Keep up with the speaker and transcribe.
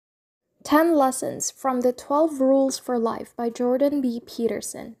10 Lessons from the 12 Rules for Life by Jordan B.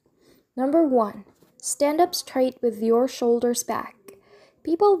 Peterson. Number 1. Stand up straight with your shoulders back.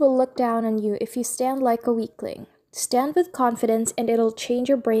 People will look down on you if you stand like a weakling. Stand with confidence and it'll change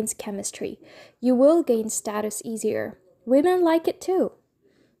your brain's chemistry. You will gain status easier. Women like it too.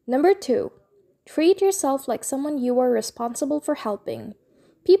 Number 2. Treat yourself like someone you are responsible for helping.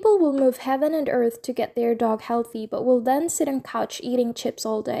 People will move heaven and earth to get their dog healthy, but will then sit on couch eating chips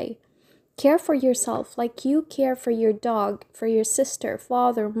all day. Care for yourself like you care for your dog, for your sister,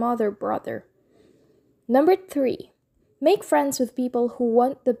 father, mother, brother. Number 3. Make friends with people who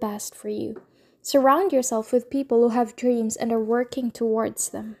want the best for you. Surround yourself with people who have dreams and are working towards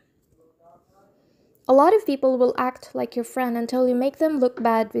them. A lot of people will act like your friend until you make them look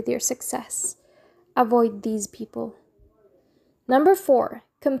bad with your success. Avoid these people. Number 4.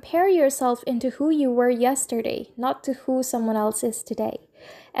 Compare yourself into who you were yesterday, not to who someone else is today.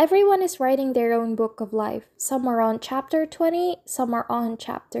 Everyone is writing their own book of life. Some are on chapter 20, some are on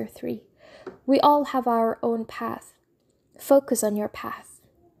chapter 3. We all have our own path. Focus on your path.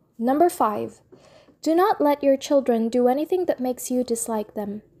 Number 5. Do not let your children do anything that makes you dislike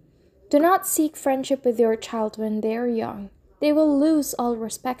them. Do not seek friendship with your child when they are young. They will lose all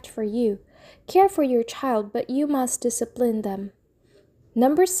respect for you. Care for your child, but you must discipline them.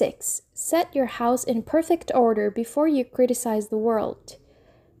 Number 6. Set your house in perfect order before you criticize the world.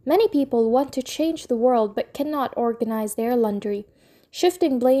 Many people want to change the world but cannot organize their laundry.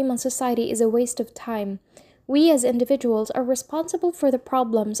 Shifting blame on society is a waste of time. We as individuals are responsible for the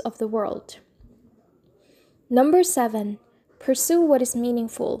problems of the world. Number 7. Pursue what is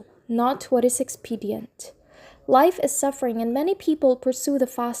meaningful, not what is expedient. Life is suffering and many people pursue the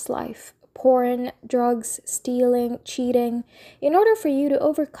fast life. Porn, drugs, stealing, cheating. In order for you to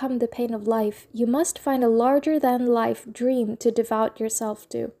overcome the pain of life, you must find a larger-than-life dream to devote yourself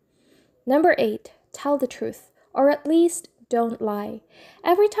to. Number 8. Tell the truth, or at least don't lie.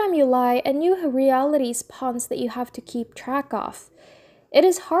 Every time you lie, a new reality spawns that you have to keep track of. It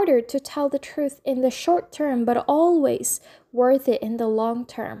is harder to tell the truth in the short term, but always worth it in the long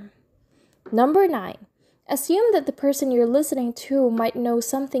term. Number 9. Assume that the person you're listening to might know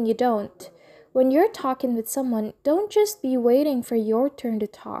something you don't. When you're talking with someone, don't just be waiting for your turn to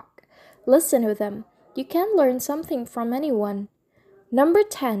talk. Listen to them. You can learn something from anyone. Number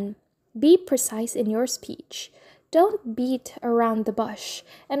 10. Be precise in your speech. Don't beat around the bush,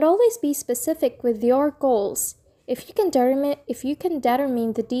 and always be specific with your goals. If you can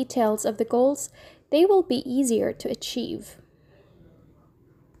determine the details of the goals, they will be easier to achieve.